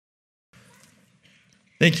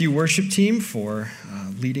Thank you, worship team, for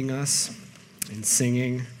leading us in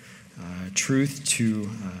singing truth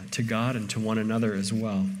to God and to one another as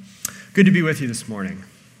well. Good to be with you this morning.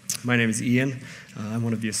 My name is Ian. I'm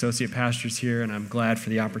one of the associate pastors here, and I'm glad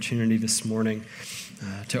for the opportunity this morning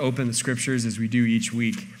to open the scriptures as we do each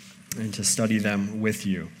week and to study them with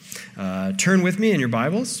you. Turn with me in your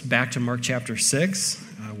Bibles back to Mark chapter 6.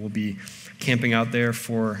 We'll be camping out there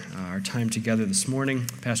for our time together this morning.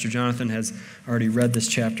 Pastor Jonathan has already read this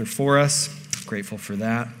chapter for us. Grateful for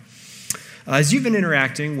that. As you've been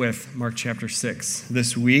interacting with Mark chapter 6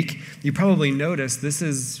 this week, you probably noticed this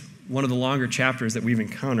is one of the longer chapters that we've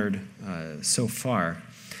encountered so far.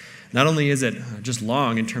 Not only is it just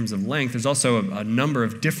long in terms of length, there's also a number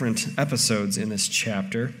of different episodes in this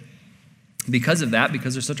chapter. Because of that,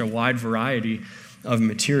 because there's such a wide variety of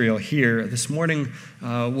material here, this morning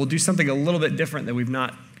we'll do something a little bit different that we've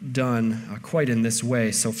not done quite in this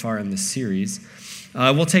way so far in this series.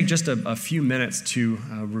 We'll take just a few minutes to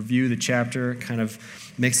review the chapter, kind of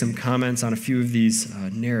make some comments on a few of these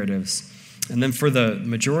narratives. And then for the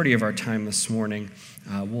majority of our time this morning,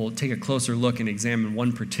 we'll take a closer look and examine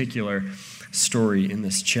one particular story in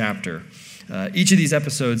this chapter. Each of these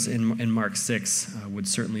episodes in Mark 6 would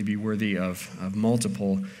certainly be worthy of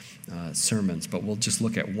multiple sermons, but we'll just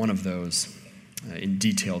look at one of those in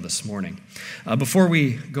detail this morning. Before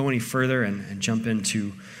we go any further and jump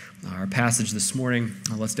into our passage this morning,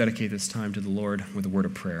 let's dedicate this time to the Lord with a word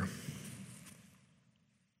of prayer.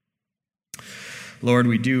 Lord,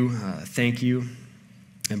 we do thank you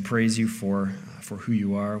and praise you for who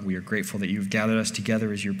you are. We are grateful that you've gathered us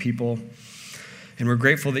together as your people, and we're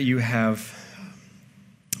grateful that you have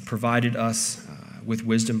provided us with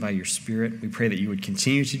wisdom by your Spirit. We pray that you would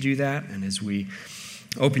continue to do that, and as we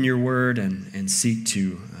open your word and seek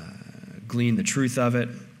to glean the truth of it,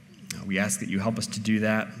 we ask that you help us to do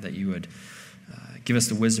that you would give us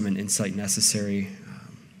the wisdom and insight necessary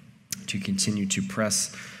to continue to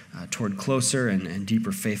press toward closer and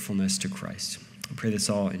deeper faithfulness to Christ. I pray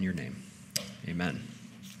this all in your name. Amen.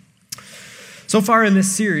 So far in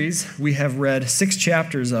this series, we have read 6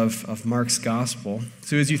 chapters of Mark's gospel.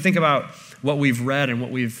 So as you think about what we've read and what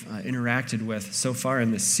we've interacted with so far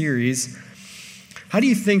in this series, how do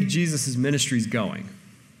you think Jesus' ministry is going?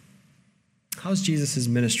 How's Jesus'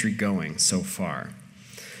 ministry going so far?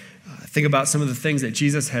 Think about some of the things that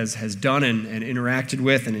Jesus has done and interacted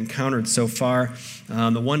with and encountered so far.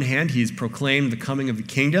 On the one hand, he's proclaimed the coming of the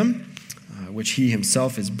kingdom, which he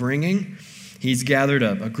himself is bringing. He's gathered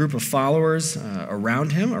a group of followers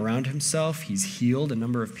around himself. He's healed a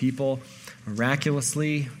number of people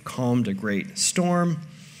miraculously, calmed a great storm.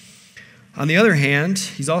 On the other hand,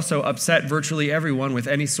 he's also upset virtually everyone with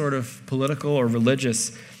any sort of political or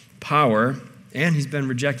religious power, and he's been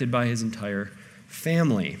rejected by his entire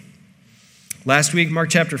family. Last week, Mark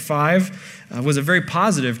chapter 5 was a very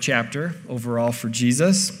positive chapter overall for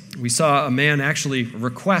Jesus. We saw a man actually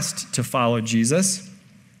request to follow Jesus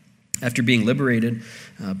after being liberated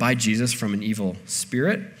by Jesus from an evil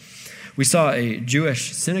spirit. We saw a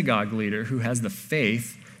Jewish synagogue leader who has the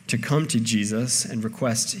faith to come to Jesus and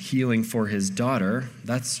request healing for his daughter.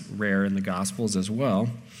 That's rare in the Gospels as well.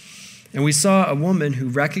 And we saw a woman who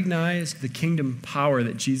recognized the kingdom power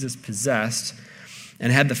that Jesus possessed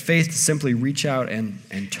and had the faith to simply reach out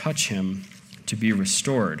and touch him to be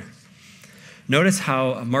restored. Notice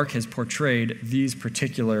how Mark has portrayed these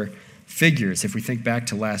particular figures. If we think back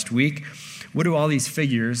to last week, what do all these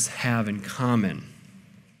figures have in common?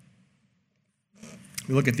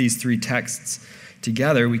 We look at these 3 texts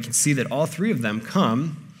together, we can see that all 3 of them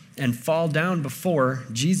come and fall down before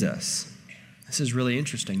Jesus. This is really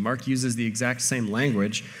interesting. Mark uses the exact same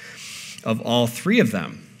language of all 3 of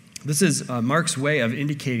them. This is Mark's way of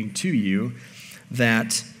indicating to you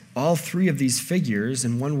that all 3 of these figures,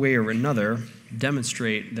 in one way or another,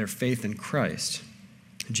 demonstrate their faith in Christ.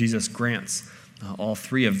 Jesus grants all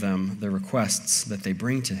 3 of them the requests that they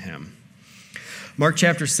bring to him. Mark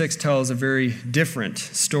chapter 6 tells a very different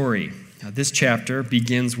story. This chapter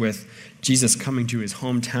begins with Jesus coming to his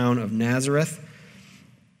hometown of Nazareth.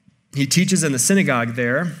 He teaches in the synagogue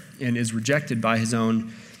there and is rejected by his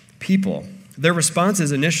own people. Their response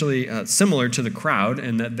is initially similar to the crowd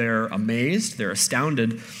in that they're amazed, they're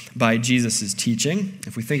astounded by Jesus' teaching.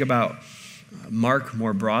 If we think about Mark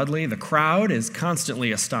more broadly, the crowd is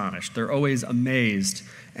constantly astonished. They're always amazed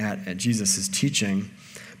at Jesus' teaching.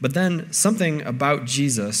 But then something about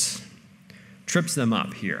Jesus trips them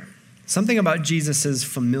up here. Something about Jesus'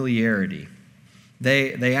 familiarity.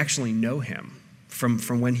 They actually know him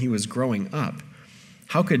from when he was growing up.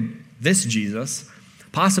 How could this Jesus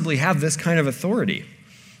possibly have this kind of authority?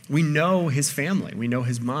 We know his family. We know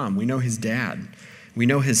his mom. We know his dad. We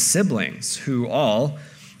know his siblings, who all,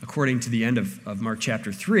 according to the end of Mark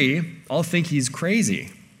chapter 3, all think he's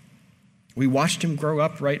crazy. We watched him grow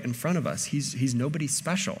up right in front of us. He's nobody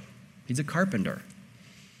special. He's a carpenter.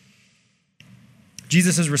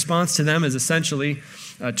 Jesus' response to them is essentially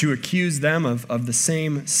to accuse them of the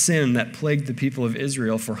same sin that plagued the people of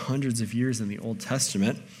Israel for hundreds of years in the Old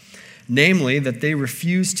Testament, namely that they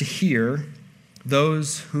refuse to hear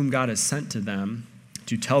those whom God has sent to them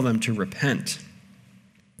to tell them to repent.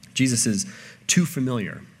 Jesus is too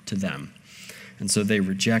familiar to them, and so they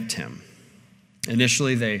reject him.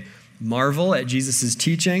 Initially, they marvel at Jesus'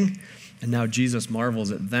 teaching, and now Jesus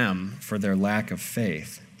marvels at them for their lack of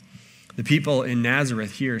faith. The people in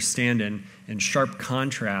Nazareth here stand in sharp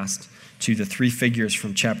contrast to the three figures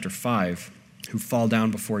from chapter 5 who fall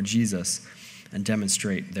down before Jesus and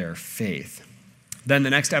demonstrate their faith. Then the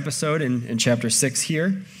next episode in chapter 6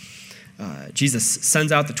 here, Jesus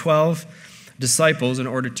sends out the 12 disciples in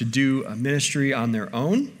order to do a ministry on their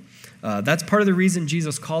own. That's part of the reason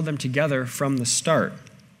Jesus called them together from the start.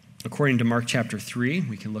 According to Mark chapter 3,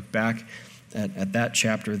 we can look back at that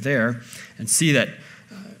chapter there and see that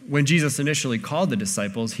when Jesus initially called the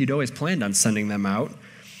disciples, he'd always planned on sending them out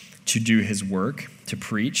to do his work, to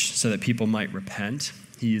preach, so that people might repent.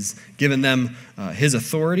 He's given them his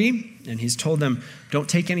authority, and he's told them, don't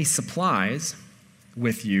take any supplies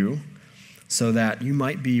with you so that you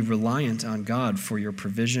might be reliant on God for your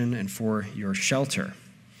provision and for your shelter.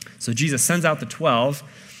 So Jesus sends out the 12,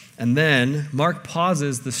 and then Mark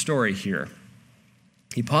pauses the story here.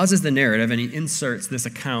 He pauses the narrative, and he inserts this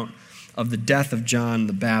account of the death of John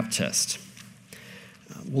the Baptist.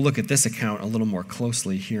 We'll look at this account a little more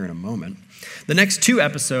closely here in a moment. The next two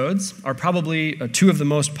episodes are probably two of the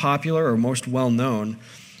most popular or most well-known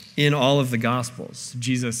in all of the Gospels.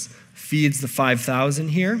 Jesus feeds the 5,000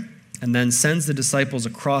 here and then sends the disciples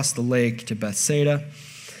across the lake to Bethsaida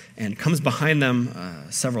and comes behind them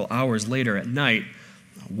several hours later at night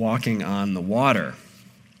walking on the water.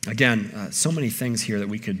 Again, so many things here that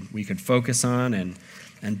we could focus on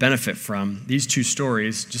and benefit from. These two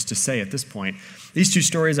stories, just to say at this point, these two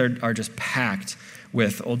stories are just packed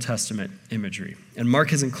with Old Testament imagery. And Mark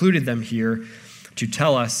has included them here to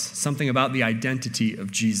tell us something about the identity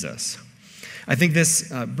of Jesus. I think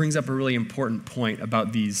this brings up a really important point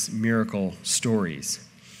about these miracle stories.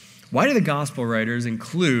 Why do the gospel writers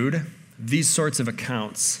include these sorts of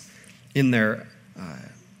accounts in their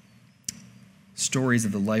stories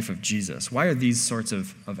of the life of Jesus? Why are these sorts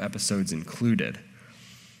of episodes included?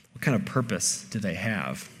 What kind of purpose do they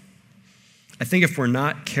have? I think if we're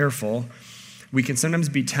not careful, we can sometimes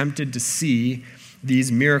be tempted to see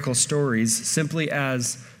these miracle stories simply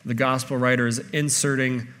as the gospel writers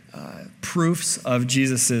inserting proofs of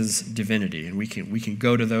Jesus' divinity, and we can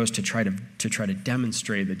go to those to try to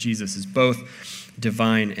demonstrate that Jesus is both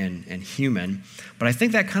divine and human. But I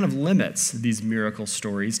think that kind of limits these miracle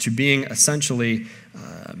stories to being essentially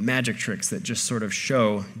magic tricks that just sort of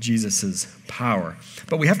show Jesus' power.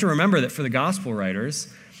 But we have to remember that for the gospel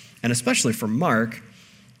writers, and especially for Mark,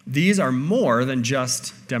 these are more than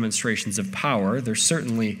just demonstrations of power. They're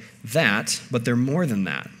certainly that, but they're more than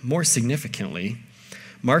that. More significantly,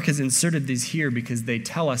 Mark has inserted these here because they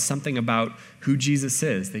tell us something about who Jesus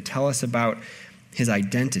is. They tell us about his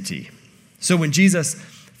identity. So when Jesus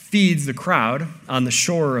feeds the crowd on the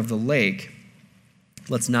shore of the lake,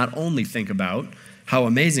 let's not only think about how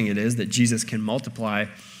amazing it is that Jesus can multiply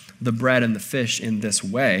the bread and the fish in this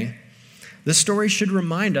way. This story should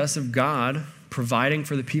remind us of God providing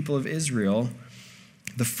for the people of Israel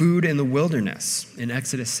the food in the wilderness in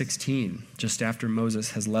Exodus 16, just after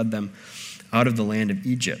Moses has led them out of the land of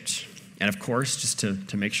Egypt. And of course, just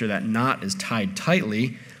to make sure that knot is tied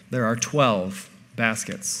tightly, there are 12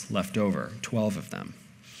 baskets left over, 12 of them.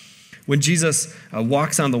 When Jesus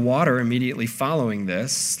walks on the water immediately following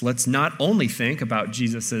this, let's not only think about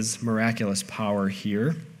Jesus' miraculous power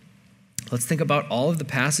here, let's think about all of the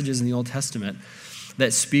passages in the Old Testament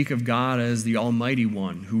that speak of God as the Almighty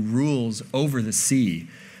One who rules over the sea,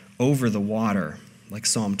 over the water, like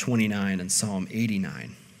Psalm 29 and Psalm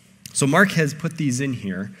 89. So Mark has put these in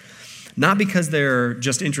here, not because they're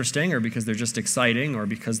just interesting or because they're just exciting or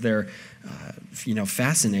because they're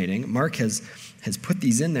fascinating. Mark has put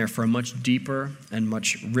these in there for a much deeper and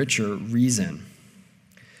much richer reason.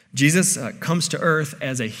 Jesus comes to earth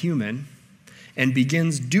as a human and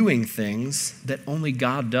begins doing things that only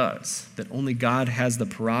God does, that only God has the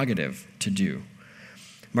prerogative to do.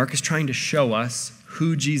 Mark is trying to show us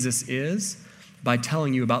who Jesus is by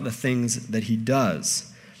telling you about the things that he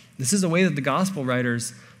does. This is the way that the gospel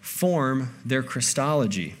writers form their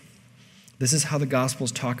Christology. This is how the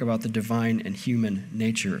Gospels talk about the divine and human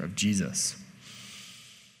nature of Jesus.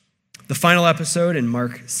 The final episode in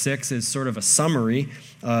Mark 6 is sort of a summary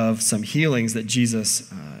of some healings that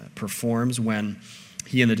Jesus performs when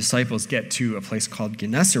he and the disciples get to a place called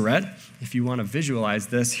Gennesaret. If you want to visualize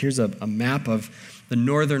this, here's a map of the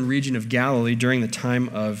northern region of Galilee during the time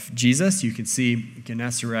of Jesus. You can see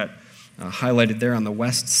Gennesaret highlighted there on the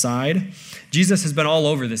west side. Jesus has been all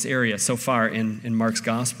over this area so far in Mark's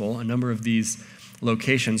gospel. A number of these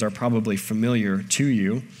locations are probably familiar to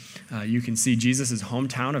you. You can see Jesus'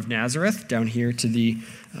 hometown of Nazareth down here to the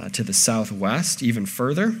southwest, even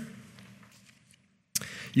further.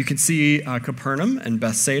 You can see Capernaum and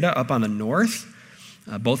Bethsaida up on the north.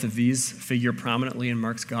 Both of these figure prominently in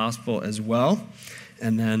Mark's gospel as well.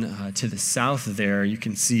 And then to the south there, you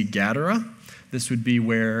can see Gadara. This would be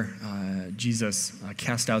where Jesus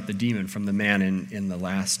cast out the demon from the man in the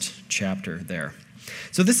last chapter there.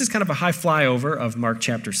 So this is kind of a high flyover of Mark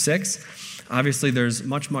chapter 6. Obviously, there's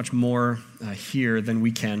much, much more here than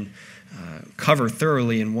we can cover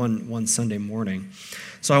thoroughly in one Sunday morning.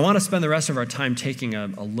 So I want to spend the rest of our time taking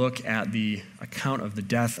a look at the account of the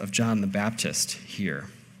death of John the Baptist here.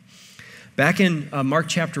 Back in Mark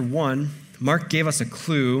chapter 1, Mark gave us a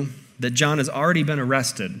clue that John has already been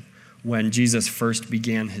arrested when Jesus first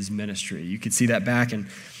began his ministry. You can see that back in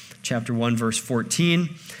chapter 1, verse 14.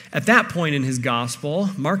 At that point in his gospel,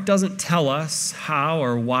 Mark doesn't tell us how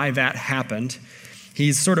or why that happened.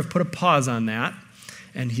 He's sort of put a pause on that,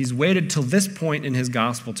 and he's waited till this point in his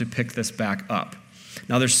gospel to pick this back up.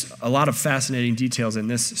 Now, there's a lot of fascinating details in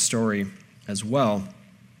this story as well,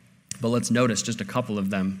 but let's notice just a couple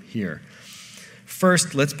of them here.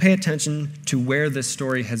 First, let's pay attention to where this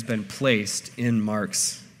story has been placed in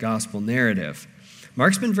Mark's gospel narrative.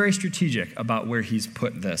 Mark's been very strategic about where he's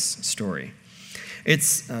put this story.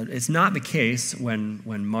 It's not the case when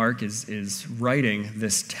Mark is writing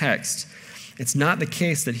this text. It's not the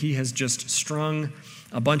case that he has just strung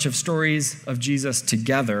a bunch of stories of Jesus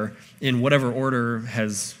together in whatever order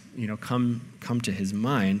has come to his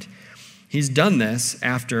mind. He's done this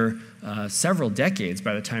after several decades,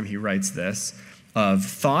 by the time he writes this, of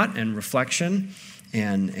thought and reflection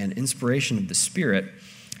and inspiration of the Spirit.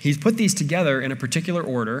 He's put these together in a particular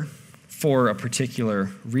order for a particular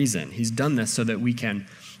reason. He's done this so that we can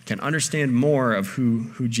understand more of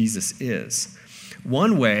who Jesus is.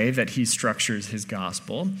 One way that he structures his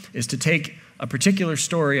gospel is to take a particular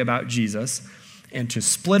story about Jesus and to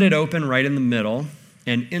split it open right in the middle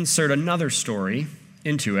and insert another story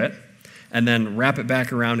into it and then wrap it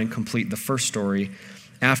back around and complete the first story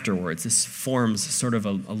afterwards. This forms sort of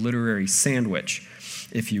a literary sandwich,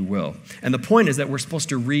 if you will. And the point is that we're supposed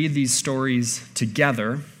to read these stories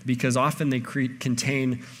together because often they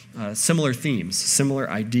contain similar themes, similar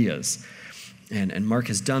ideas. And Mark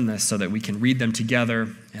has done this so that we can read them together,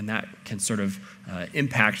 and that can sort of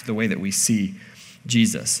impact the way that we see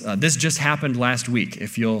Jesus. This just happened last week.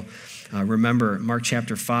 If you'll remember Mark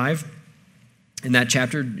chapter 5, in that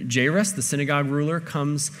chapter, Jairus, the synagogue ruler,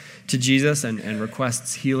 comes to Jesus and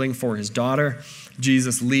requests healing for his daughter.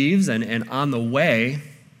 Jesus leaves, and on the way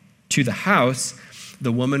to the house,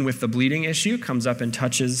 the woman with the bleeding issue comes up and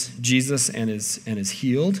touches Jesus and is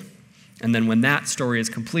healed. And then when that story is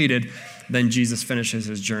completed, then Jesus finishes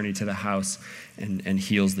his journey to the house and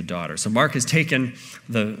heals the daughter. So Mark has taken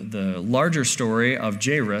the larger story of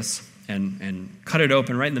Jairus and cut it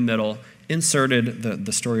open right in the middle, inserted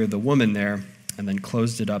the story of the woman there, and then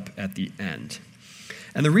closed it up at the end.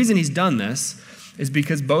 And the reason he's done this is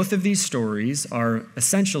because both of these stories are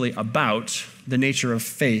essentially about the nature of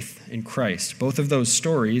faith in Christ. Both of those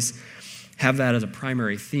stories have that as a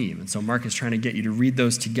primary theme. And so Mark is trying to get you to read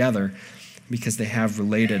those together because they have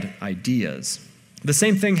related ideas. The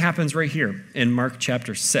same thing happens right here in Mark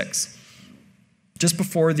chapter 6. Just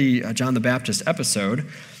before the John the Baptist episode,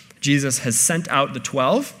 Jesus has sent out the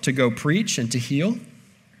 12 to go preach and to heal.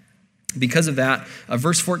 Because of that,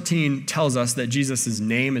 verse 14 tells us that Jesus'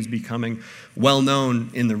 name is becoming well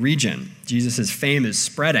known in the region. Jesus' fame is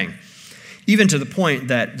spreading, even to the point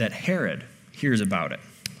that Herod hears about it.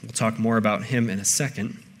 We'll talk more about him in a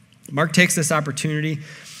second. Mark takes this opportunity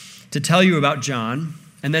to tell you about John,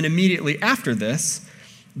 and then immediately after this,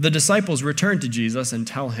 the disciples return to Jesus and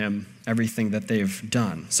tell him everything that they've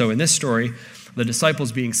done. So in this story, the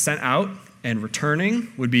disciples being sent out and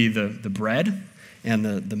returning would be the bread, and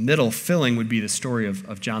the middle filling would be the story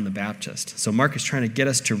of John the Baptist. So Mark is trying to get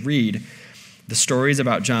us to read the stories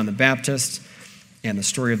about John the Baptist and the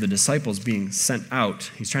story of the disciples being sent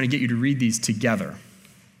out. He's trying to get you to read these together.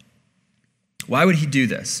 Why would he do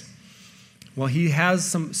this? Well, he has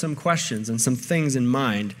some questions and some things in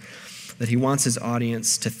mind that he wants his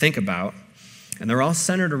audience to think about, and they're all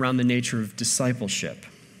centered around the nature of discipleship.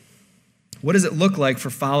 What does it look like for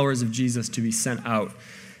followers of Jesus to be sent out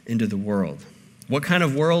into the world? What kind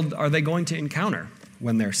of world are they going to encounter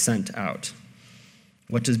when they're sent out?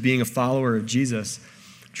 What does being a follower of Jesus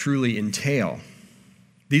truly entail?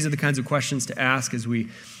 These are the kinds of questions to ask as we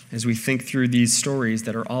think through these stories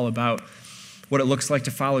that are all about what it looks like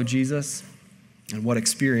to follow Jesus and what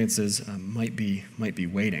experiences might be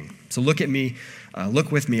waiting. So look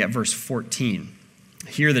with me at verse 14.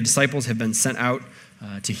 Here the disciples have been sent out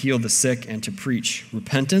to heal the sick and to preach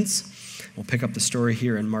repentance. We'll pick up the story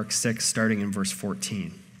here in Mark 6, starting in verse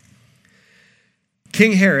 14.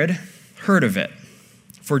 King Herod heard of it,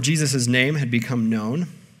 for Jesus' name had become known.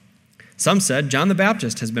 Some said, John the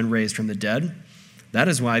Baptist has been raised from the dead. That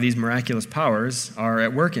is why these miraculous powers are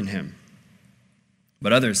at work in him.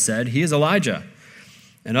 But others said, he is Elijah.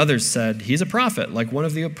 And others said, he's a prophet, like one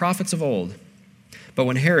of the prophets of old. But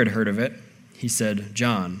when Herod heard of it, he said,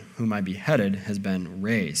 John, whom I beheaded, has been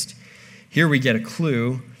raised. Here we get a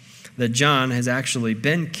clue that John has actually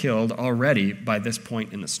been killed already by this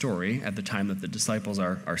point in the story, at the time that the disciples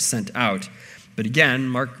are sent out. But again,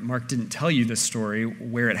 Mark didn't tell you this story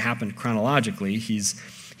where it happened chronologically. He's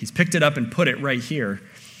picked it up and put it right here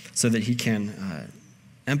so that he can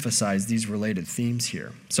emphasize these related themes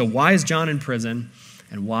here. So why is John in prison,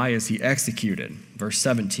 and why is he executed? Verse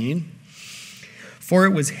 17, for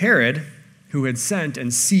it was Herod who had sent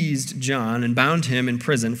and seized John and bound him in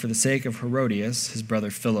prison for the sake of Herodias, his brother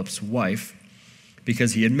Philip's wife,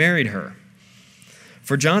 because he had married her.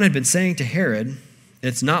 For John had been saying to Herod,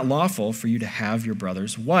 it's not lawful for you to have your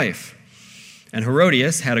brother's wife. And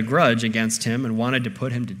Herodias had a grudge against him and wanted to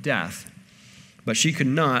put him to death. But she could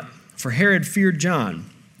not, for Herod feared John,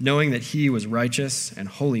 knowing that he was righteous and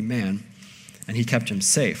holy man, and he kept him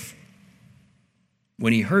safe.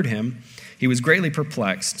 When he heard him, he was greatly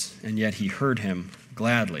perplexed, and yet he heard him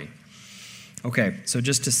gladly. Okay, so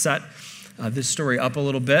just to set this story up a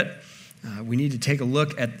little bit, we need to take a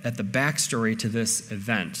look at the backstory to this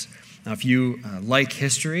event. Now, if you like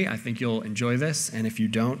history, I think you'll enjoy this, and if you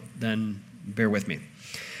don't, then bear with me.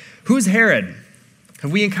 Who's Herod?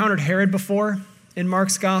 Have we encountered Herod before in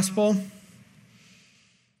Mark's gospel?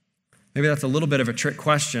 Maybe that's a little bit of a trick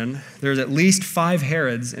question. There's at least 5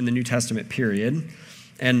 Herods in the New Testament period,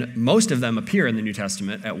 and most of them appear in the New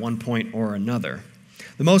Testament at one point or another.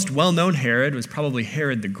 The most well-known Herod was probably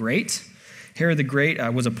Herod the Great. Herod the Great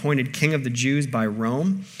was appointed king of the Jews by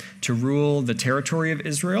Rome to rule the territory of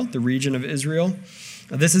Israel, the region of Israel.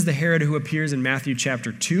 This is the Herod who appears in Matthew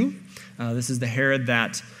chapter 2. This is the Herod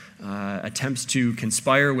that attempts to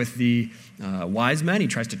conspire with the wise men. He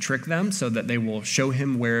tries to trick them so that they will show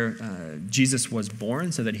him where Jesus was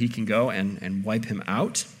born so that he can go and wipe him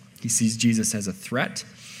out. He sees Jesus as a threat.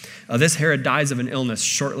 This Herod dies of an illness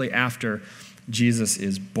shortly after Jesus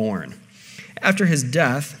is born. After his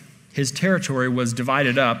death, his territory was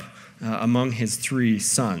divided up among his 3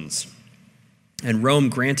 sons. And Rome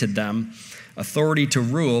granted them authority to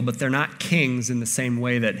rule, but they're not kings in the same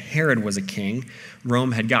way that Herod was a king.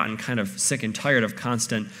 Rome had gotten kind of sick and tired of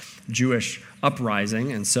constant Jewish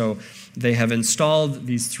uprising, and so they have installed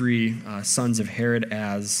these 3 sons of Herod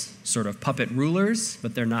as sort of puppet rulers,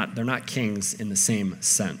 but they're not kings in the same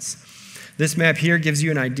sense. This map here gives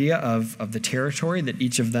you an idea of the territory that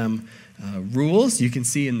each of them rules. You can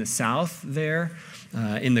see in the south there,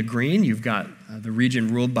 in the green, you've got the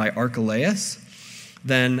region ruled by Archelaus.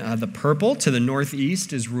 Then the purple to the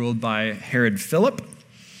northeast is ruled by Herod Philip.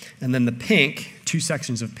 And then the pink, 2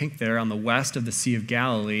 sections of pink there on the west of the Sea of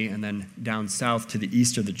Galilee, and then down south to the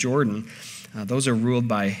east of the Jordan, those are ruled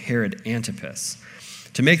by Herod Antipas.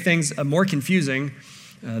 To make things more confusing,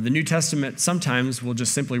 the New Testament sometimes will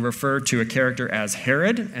just simply refer to a character as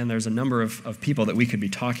Herod, and there's a number of people that we could be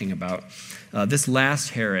talking about. This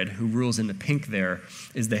last Herod, who rules in the pink there,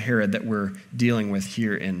 is the Herod that we're dealing with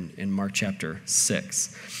here in Mark chapter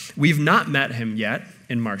 6. We've not met him yet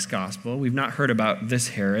in Mark's gospel. We've not heard about this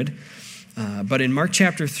Herod. But in Mark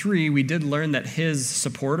chapter 3, we did learn that his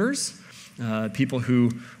supporters, people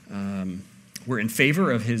who were in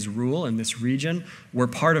favor of his rule in this region, were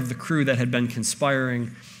part of the crew that had been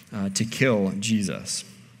conspiring to kill Jesus.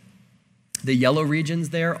 The yellow regions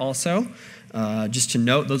there also, just to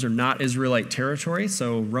note, those are not Israelite territory,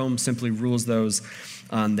 so Rome simply rules those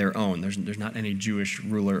on their own. There's not any Jewish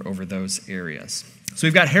ruler over those areas. So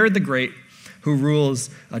we've got Herod the Great, who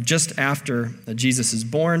rules just after Jesus is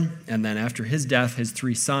born, and then after his death, his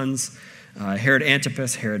 3 sons, Herod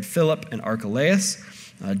Antipas, Herod Philip, and Archelaus,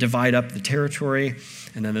 divide up the territory.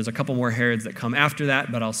 And then there's a couple more Herods that come after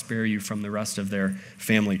that, but I'll spare you from the rest of their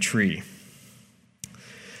family tree.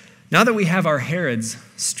 Now that we have our Herods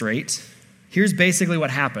straight, here's basically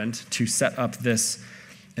what happened to set up this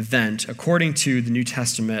event according to the New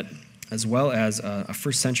Testament, as well as a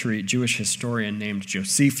first century Jewish historian named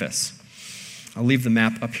Josephus. I'll leave the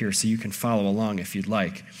map up here so you can follow along if you'd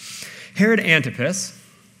like. Herod Antipas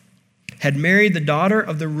had married the daughter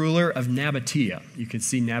of the ruler of Nabatea. You can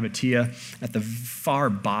see Nabatea at the far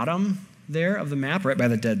bottom there of the map, right by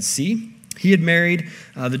the Dead Sea. He had married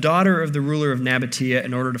the daughter of the ruler of Nabatea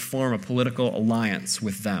in order to form a political alliance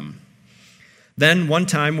with them. Then one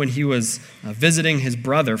time when he was visiting his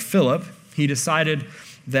brother Philip, he decided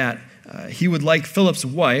that he would like Philip's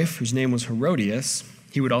wife, whose name was Herodias.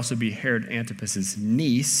 He would also be Herod Antipas's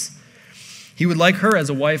niece. He would like her as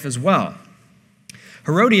a wife as well.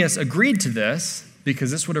 Herodias agreed to this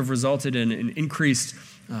because this would have resulted in an increased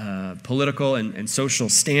political and social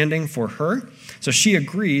standing for her. So she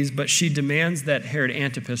agrees, but she demands that Herod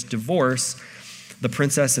Antipas divorce the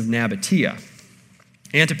princess of Nabatea.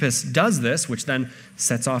 Antipas does this, which then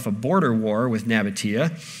sets off a border war with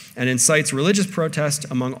Nabatea and incites religious protest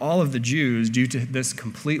among all of the Jews due to this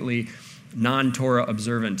completely non-Torah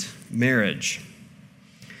observant marriage.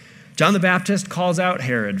 John the Baptist calls out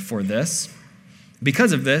Herod for this.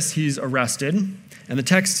 Because of this, he's arrested, and the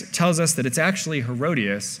text tells us that it's actually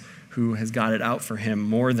Herodias who has got it out for him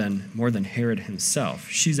more than Herod himself.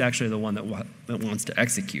 She's actually the one that wants to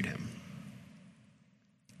execute him.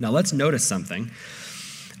 Now let's notice something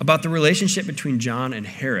about the relationship between John and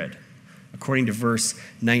Herod, according to verse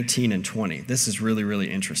 19 and 20. This is really, really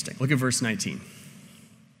interesting. Look at verse 19.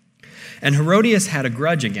 And Herodias had a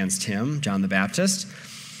grudge against him, John the Baptist,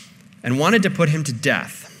 and wanted to put him to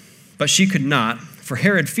death. But she could not, for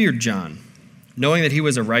Herod feared John, knowing that he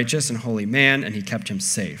was a righteous and holy man, and he kept him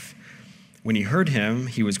safe. When he heard him,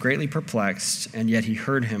 he was greatly perplexed, and yet he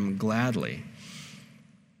heard him gladly.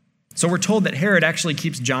 So we're told that Herod actually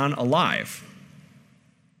keeps John alive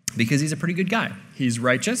because he's a pretty good guy. He's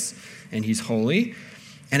righteous, and he's holy.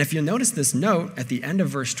 And if you'll notice this note at the end of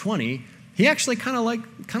verse 20, he actually kind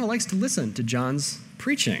of likes to listen to John's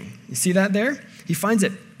preaching. You see that there? He finds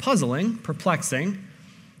it puzzling, perplexing,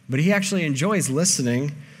 but he actually enjoys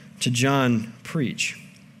listening to John preach.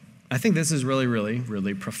 I think this is really, really,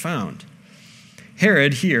 really profound.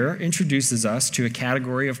 Herod here introduces us to a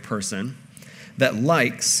category of person that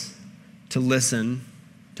likes to listen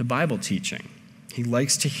to Bible teaching. He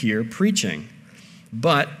likes to hear preaching.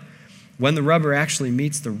 But when the rubber actually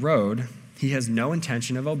meets the road, he has no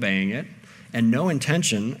intention of obeying it and no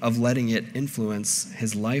intention of letting it influence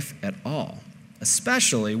his life at all,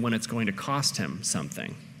 especially when it's going to cost him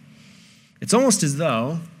something. It's almost as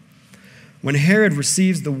though when Herod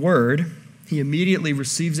receives the word, he immediately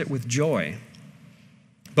receives it with joy.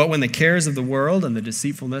 But when the cares of the world and the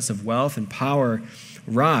deceitfulness of wealth and power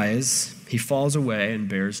rise, he falls away and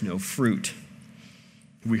bears no fruit.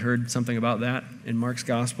 We heard something about that in Mark's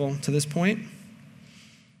gospel to this point.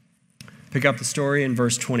 Pick up the story in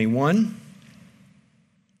verse 21.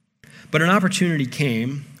 But an opportunity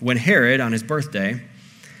came when Herod, on his birthday,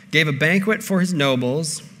 gave a banquet for his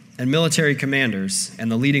nobles and military commanders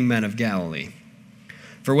and the leading men of Galilee.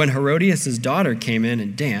 For when Herodias' daughter came in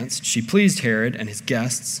and danced, she pleased Herod and his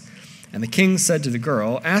guests, and the king said to the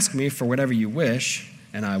girl, "Ask me for whatever you wish,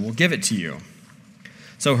 and I will give it to you."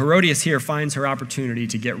 So Herodias here finds her opportunity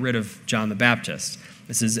to get rid of John the Baptist.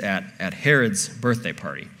 This is at Herod's birthday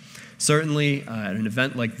party. Certainly, at an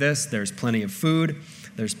event like this, there's plenty of food,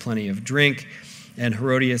 there's plenty of drink, and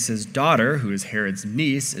Herodias' daughter, who is Herod's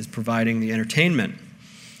niece, is providing the entertainment.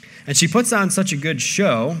 And she puts on such a good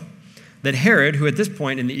show that Herod, who at this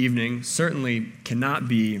point in the evening certainly cannot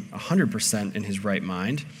be 100% in his right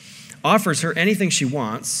mind, offers her anything she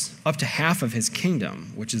wants, up to half of his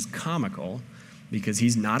kingdom, which is comical because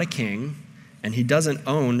he's not a king and he doesn't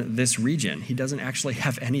own this region. He doesn't actually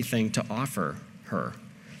have anything to offer her.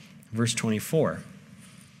 Verse 24.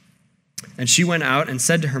 And she went out and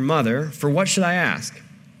said to her mother, "For what should I ask?"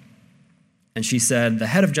 And she said, "The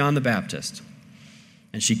head of John the Baptist."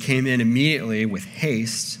 And she came in immediately with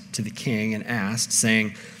haste to the king and asked,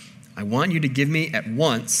 saying, "I want you to give me at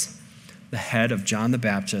once the head of John the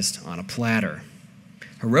Baptist on a platter."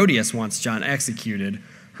 Herodias wants John executed.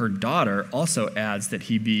 Her daughter also adds that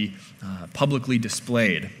he be publicly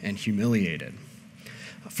displayed and humiliated.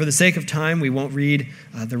 For the sake of time, we won't read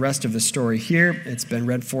the rest of the story here. It's been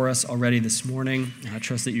read for us already this morning. I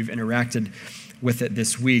trust that you've interacted with it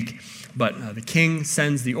this week. But the king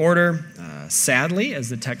sends the order, sadly, as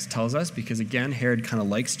the text tells us, because again, Herod kind of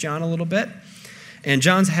likes John a little bit. And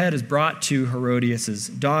John's head is brought to Herodias'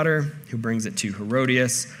 daughter, who brings it to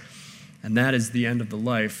Herodias. And that is the end of the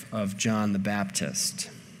life of John the Baptist.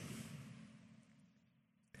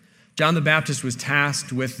 John the Baptist was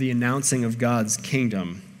tasked with the announcing of God's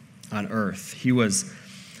kingdom on earth. He was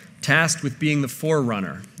tasked with being the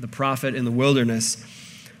forerunner, the prophet in the wilderness,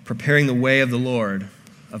 preparing the way of the Lord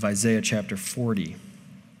of Isaiah chapter 40.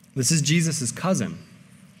 This is Jesus' cousin.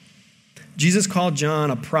 Jesus called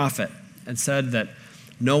John a prophet and said that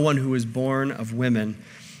no one who is born of women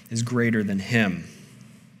is greater than him.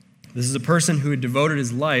 This is a person who had devoted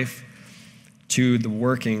his life to the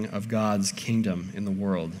working of God's kingdom in the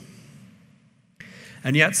world.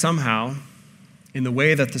 And yet somehow, in the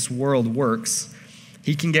way that this world works,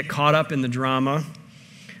 he can get caught up in the drama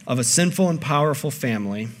of a sinful and powerful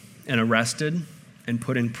family and arrested and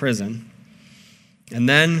put in prison. And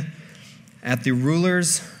then, at the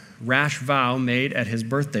ruler's rash vow made at his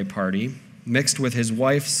birthday party, mixed with his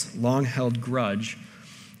wife's long-held grudge,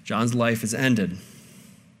 John's life is ended.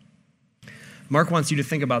 Mark wants you to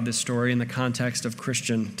think about this story in the context of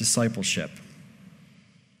Christian discipleship.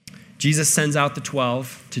 Jesus sends out the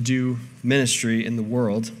 12 to do ministry in the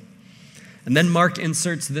world, and then Mark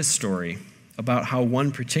inserts this story about how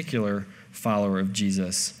one particular follower of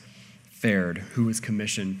Jesus fared, who was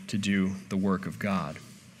commissioned to do the work of God.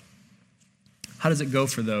 How does it go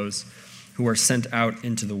for those who are sent out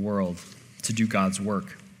into the world to do God's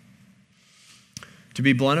work? To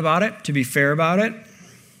be blunt about it, to be fair about it,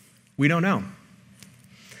 we don't know.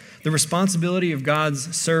 The responsibility of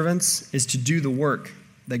God's servants is to do the work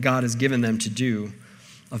that God has given them to do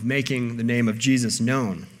of making the name of Jesus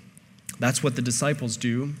known. That's what the disciples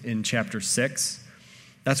do in chapter 6.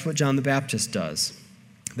 That's what John the Baptist does.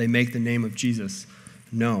 They make the name of Jesus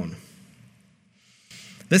known.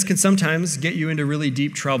 This can sometimes get you into really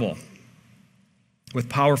deep trouble with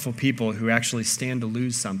powerful people who actually stand to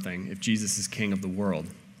lose something if Jesus is king of the world.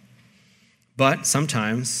 But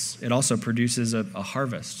sometimes it also produces a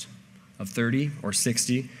harvest of 30 or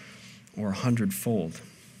 60 or 100-fold.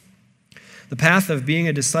 The path of being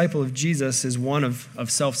a disciple of Jesus is one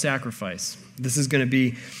of self-sacrifice. This is going to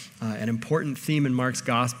be an important theme in Mark's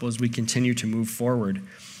gospel as we continue to move forward.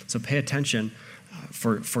 So pay attention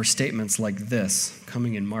for statements like this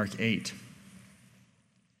coming in Mark 8.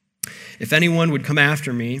 If anyone would come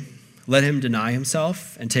after me, let him deny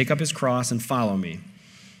himself and take up his cross and follow me.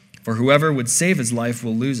 For whoever would save his life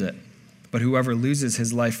will lose it, but whoever loses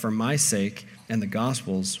his life for my sake and the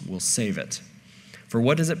gospel's will save it. For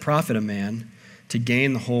what does it profit a man to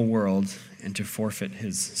gain the whole world and to forfeit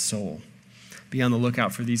his soul? Be on the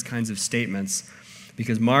lookout for these kinds of statements,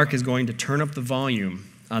 because Mark is going to turn up the volume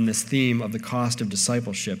on this theme of the cost of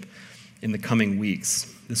discipleship in the coming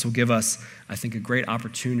weeks. This will give us, I think, a great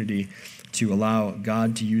opportunity to allow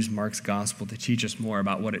God to use Mark's gospel to teach us more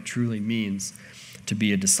about what it truly means to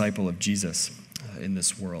be a disciple of Jesus in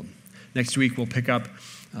this world. Next week, we'll pick up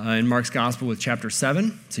in Mark's gospel with chapter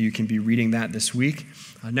 7, so you can be reading that this week.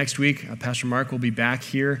 Next week, Pastor Mark will be back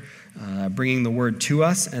here bringing the word to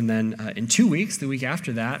us, and then in 2 weeks, the week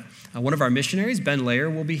after that, one of our missionaries, Ben Layer,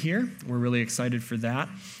 will be here. We're really excited for that.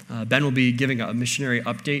 Ben will be giving a missionary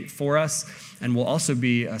update for us, and will also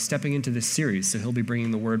be stepping into this series, so he'll be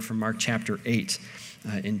bringing the word from Mark chapter 8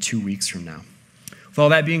 in 2 weeks from now. With all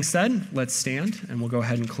that being said, let's stand, and we'll go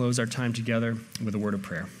ahead and close our time together with a word of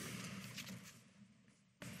prayer.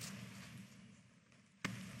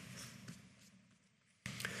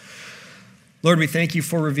 Lord, we thank you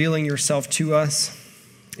for revealing yourself to us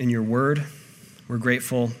in your word. We're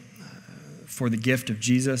grateful for the gift of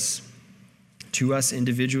Jesus to us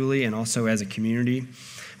individually and also as a community.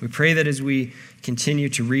 We pray that as we continue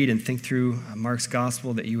to read and think through Mark's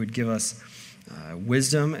gospel, that you would give us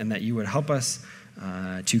wisdom and that you would help us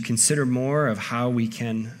to consider more of how we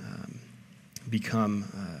can become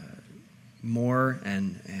more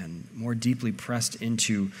and more deeply pressed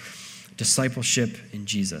into discipleship in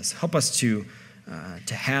Jesus. Help us to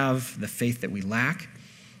have the faith that we lack.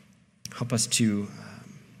 Help us to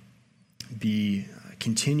be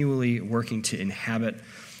continually working to inhabit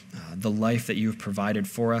the life that you have provided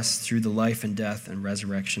for us through the life and death and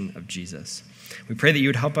resurrection of Jesus. We pray that you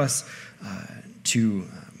would help us to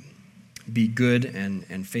be good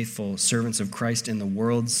and faithful servants of Christ in the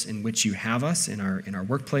worlds in which you have us, in our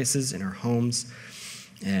workplaces, in our homes,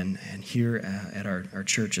 and here at our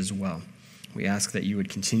church as well. We ask that you would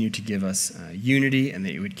continue to give us unity and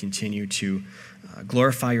that you would continue to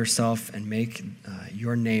glorify yourself and make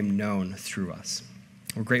your name known through us.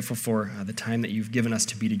 We're grateful for the time that you've given us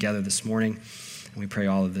to be together this morning, and we pray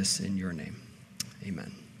all of this in your name.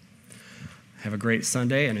 Amen. Have a great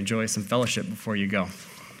Sunday and enjoy some fellowship before you go.